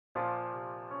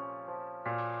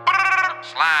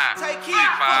Slime.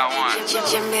 A51.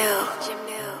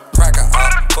 Cracker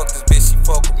up, fuck this bitch, she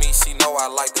fuck with me, she know I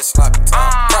like this sloppy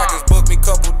talk. Crackers book me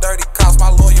couple dirty cops,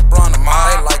 my lawyer brung them all.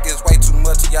 They like it's way too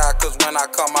much of y'all, cause when I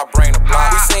come I bring the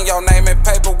block. We seen your name in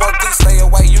paperwork, please stay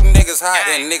away, you niggas hot.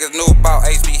 And niggas knew about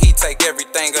HB, he take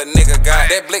everything a nigga got.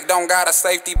 That blick don't got a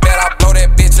safety bet, I blow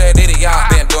that bitch at idiot.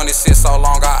 Been doing this shit so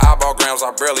long, got eyeball grams, I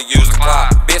barely use the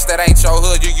clock. Bitch, that ain't your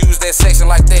hood, you use that section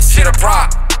like that shit a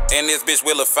prop. And this bitch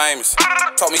will look famous.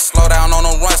 Told me slow down on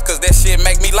them runs, cause that shit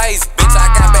make me lazy. Bitch, I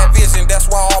got bad vision,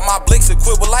 that's why all my blicks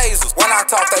equipped with lasers. When I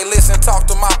talk, they listen, talk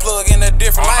to my plug in a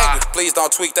different language. Please don't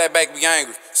tweak that, back me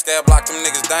angry. Scab block them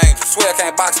niggas dangerous. Swear I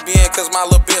can't box me in, cause my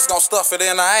little bitch gon' stuff it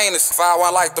in her anus. If I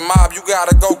want like the mob, you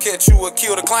gotta go catch you or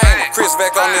kill the claimant. Chris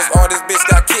Beck on this this bitch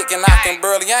got kicked and I can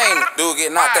barely aim it. Dude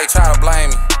get knocked, they try to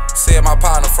blame me. Said my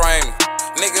partner frame me.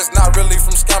 Niggas not really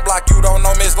from Scam Block, you don't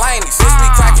know Miss Laney. Since we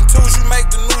cracking twos, you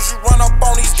make the news, you run up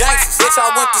on these gangsters. Bitch,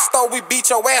 I went to store, we beat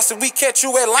your ass and we catch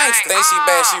you at Langston. Think she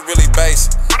bad, she really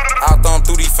basic. I'll thumb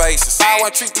through these faces. I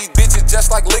wanna treat these bitches just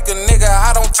like liquor, nigga,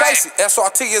 I don't chase it.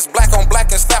 SRT is black on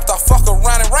black and slapped, I fuck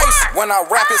around and race it. When I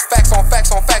rap, it's facts on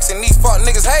facts on facts, and these fuck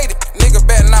niggas hate it. Nigga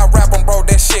better not rap on, bro,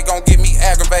 that shit gon' get me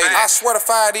aggravated. I swear to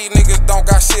fire, these niggas don't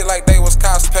got shit like they was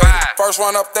constipated. First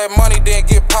run up that money, then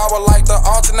get power like the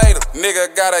alternator.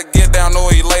 Nigga gotta get down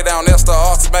or he lay down, that's the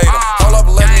ultimatum. Hold up,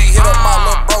 let me hit up my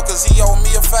little bro, cause he owe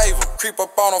me a favor. Creep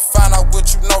up on him, find out what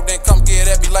you know, then come get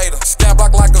at me later. Scam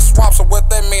Block like a swamp, so what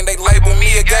that mean? They label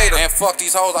me a gator. And fuck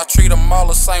these hoes, I treat them all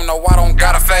the same, no, I don't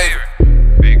got a favor.